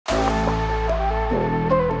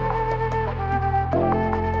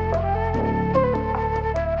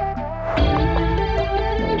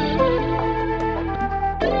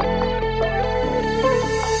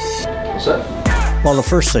Well, the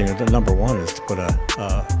first thing, the number one, is to put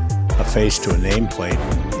a face to a nameplate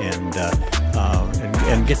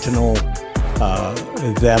and get to know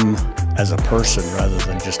them as a person rather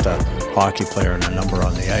than just a hockey player and a number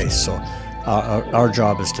on the ice. So our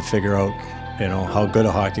job is to figure out, how good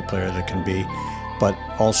a hockey player they can be, but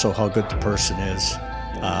also how good the person is,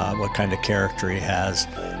 what kind of character he has.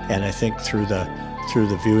 And I think through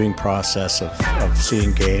the viewing process of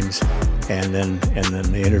seeing games, and then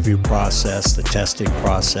the interview process, the testing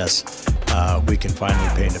process, we can finally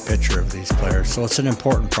paint a picture of these players. So it's an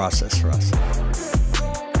important process for us.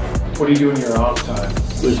 What do you do in your off time?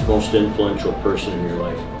 Who's the most influential person in your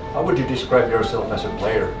life? How would you describe yourself as a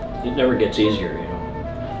player? It never gets easier,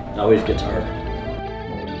 It always gets harder.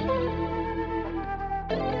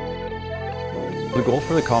 The goal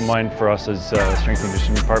for the Combine for us as strength and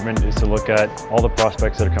conditioning department is to look at all the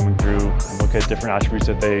prospects that are coming through and look at different attributes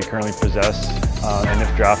that they currently possess, and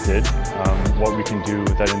if drafted, what we can do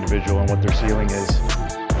with that individual and what their ceiling is.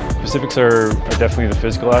 Specifics are definitely the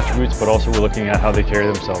physical attributes, but also we're looking at how they carry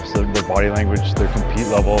themselves, their body language, their compete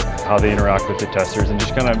level, how they interact with the testers, and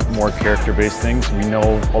just kind of more character-based things. We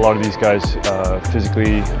know a lot of these guys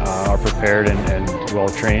physically are prepared and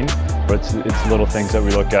well-trained, but it's little things that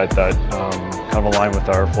we look at that kind of align with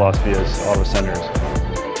our philosophy as Ottawa Senators.